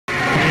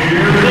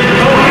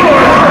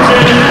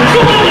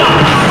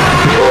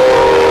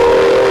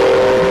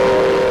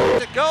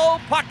To go,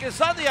 puck is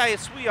on the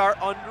ice. We are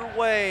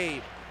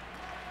underway.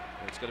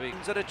 It's going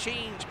to be a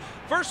change.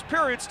 First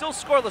period still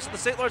scoreless at the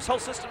St. Lawrence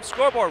Health System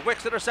scoreboard.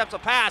 Wicks intercepts a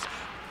pass.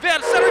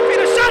 Van center feet,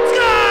 a shot,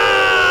 score!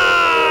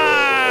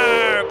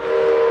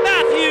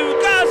 Matthew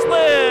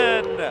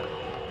Goslin!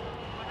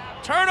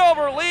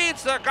 Turnover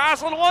leads the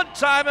Goslin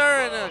one-timer,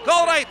 and the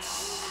Golden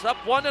Knights up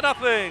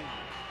 1-0.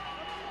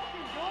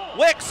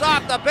 Wicks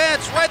off the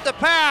bench, read the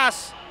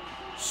pass,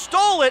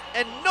 stole it,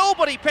 and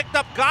nobody picked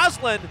up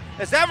Goslin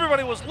as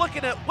everybody was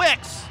looking at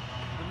Wicks.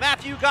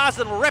 Matthew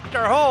Goslin ripped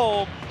her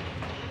home.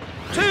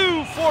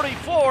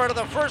 2:44 into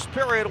the first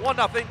period,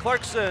 1-0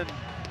 Clarkson.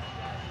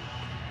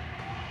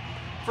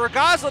 For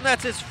Goslin,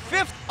 that's his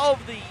 5th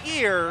of the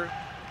year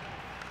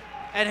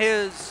and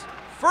his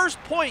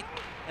first point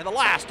in the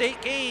last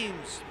 8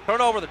 games.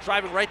 Turnover, the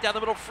driving right down the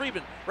middle,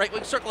 Friedman. Right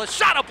wing circle, a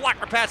shot, a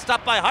blocker pass,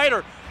 stopped by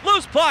Hyder.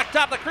 Loose puck,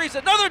 top of the crease,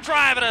 another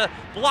drive and a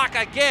block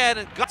again.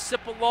 And got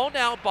Cipollone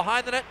now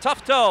behind the net,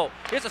 tough toe.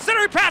 Here's a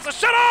centering pass, a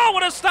shot, oh,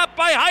 what a stop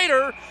by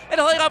Hyder. And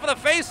he'll off of the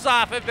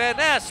face-off, and Van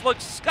Ness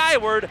looks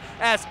skyward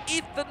as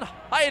Ethan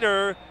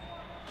Hyder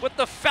with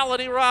the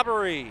felony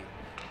robbery.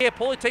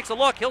 Poli takes a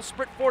look, he'll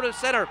sprint forward to the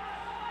center.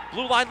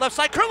 Blue line left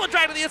side, Curlin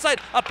dragged to the inside,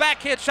 a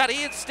backhand shot,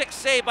 Ian stick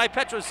save by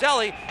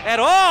Petrozelli,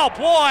 and oh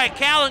boy,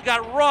 Callan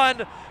got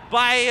run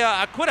by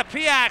a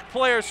Quinnipiac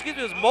player, excuse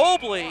me, it was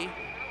Mobley,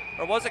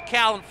 or was it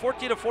Callan?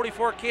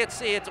 14-44, can't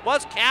see, it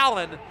was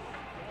Callan,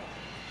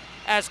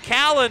 as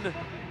Callan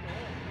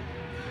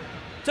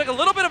took a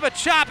little bit of a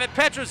chop at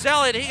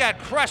Petrozelli, and he got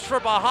crushed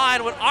from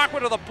behind, went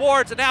awkward to the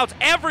boards, and now it's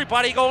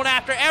everybody going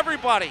after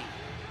everybody.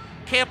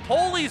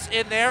 Campoli's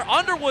in there,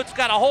 Underwood's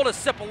got a hold of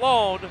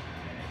Cipollone.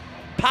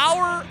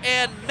 Power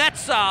and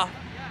Metza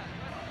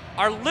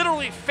are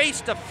literally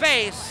face to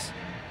face,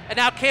 and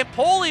now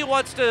Campoli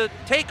wants to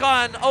take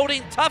on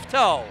Odin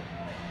Tufto.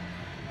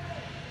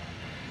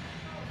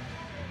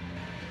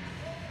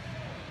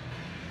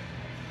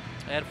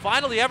 And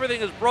finally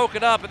everything is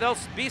broken up, and there'll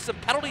be some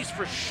penalties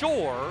for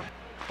sure.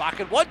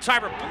 Bakken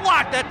one-timer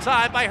blocked that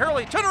time by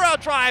Hurley.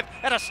 Turnaround drive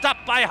and a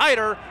stop by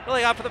Hyder.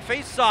 Really out for the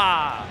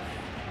face-off.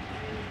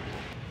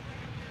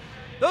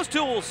 Those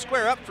two will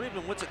square up.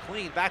 Friedman wins it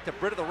clean. Back to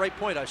Britt at the right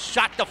point. A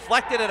shot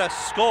deflected and a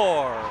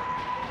score.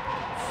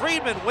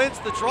 Friedman wins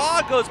the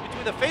draw, goes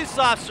between the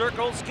face-off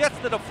circles, gets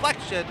the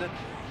deflection,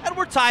 and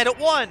we're tied at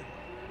 1.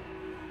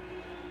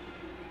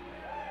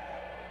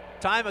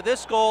 Time of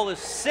this goal is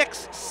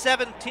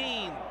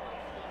 6:17.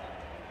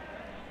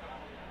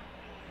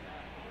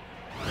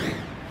 A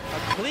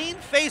clean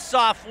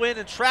face-off win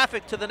in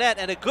traffic to the net,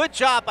 and a good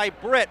job by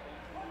Britt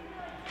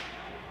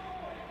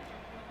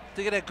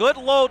to get a good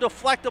low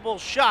deflectable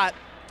shot,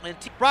 and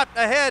brought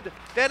ahead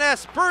Van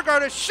Ness.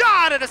 Burgard, a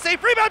shot and a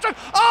safe rebound.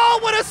 Oh,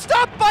 what a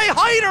stop by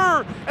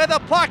Hyder! And the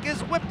puck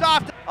is whipped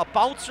off. A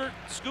bouncer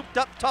scooped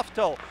up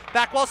Tufto.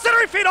 Back wall,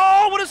 centering feet.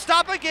 Oh, what a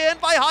stop again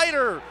by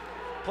Hyder.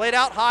 Played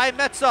out high,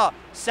 Metza.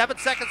 7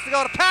 seconds to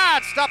go to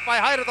pad. Stopped by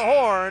Hyder the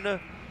horn.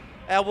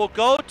 And we'll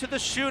go to the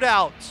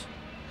shootout.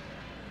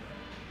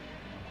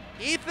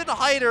 Ethan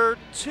Hyder,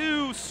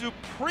 2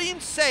 supreme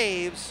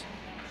saves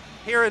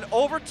here in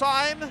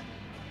overtime.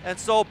 And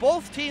so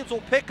both teams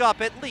will pick up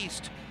at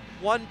least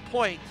 1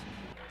 point.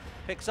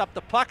 Picks up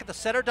the puck at the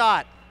center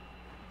dot.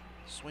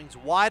 Swings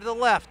wide to the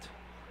left.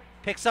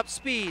 Picks up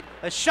speed.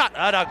 A shot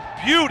and a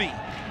beauty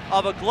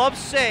of a glove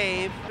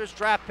save. Here's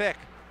draft pick.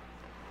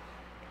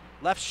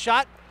 Left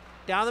shot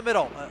down the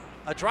middle.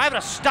 A drive and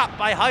a stop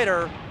by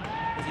Hyder.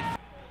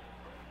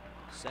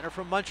 Center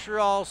from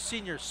Montreal,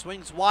 senior.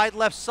 Swings wide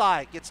left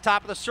side. Gets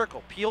top of the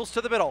circle. Peels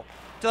to the middle.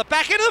 To the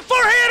back end of the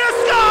forehand. A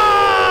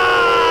score!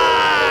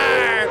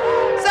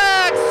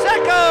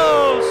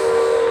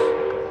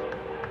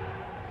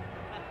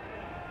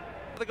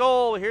 The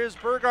goal, here's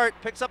Burgart,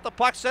 picks up the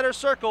puck, center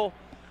circle,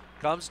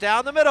 comes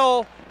down the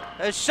middle,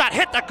 a shot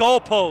hit the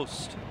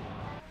goalpost.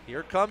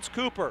 Here comes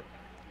Cooper.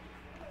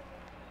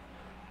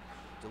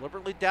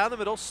 Deliberately down the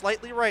middle,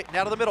 slightly right,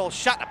 now to the middle,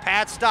 shot and a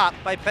pad stop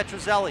by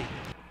Petrozelli.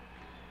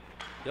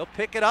 He'll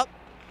pick it up,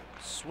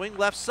 swing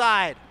left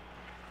side,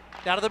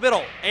 down to the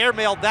middle,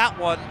 airmailed that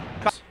one.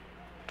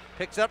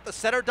 Picks up the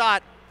center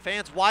dot.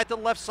 Fans wide to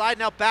the left side,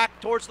 now back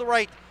towards the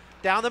right.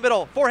 Down the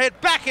middle, forehand,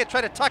 backhand,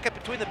 try to tuck it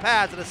between the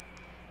pads.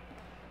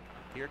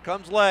 Here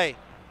comes Lay.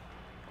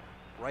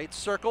 Right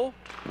circle,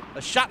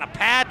 a shot and a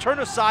pad, turn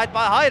aside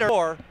by Hyder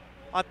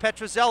on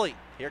Petrozelli.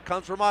 Here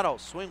comes Romano,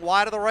 swing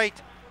wide to the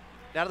right.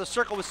 Down to the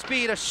circle with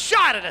speed, a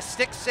shot and a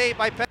stick save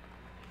by Petrozelli.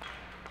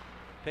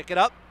 Pick it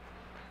up,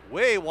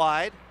 way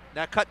wide.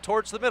 Now cut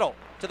towards the middle.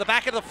 To the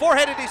back of the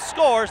forehead, and he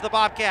scores. The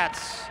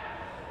Bobcats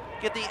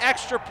get the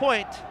extra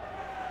point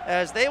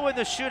as they win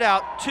the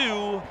shootout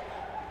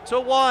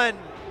 2-1.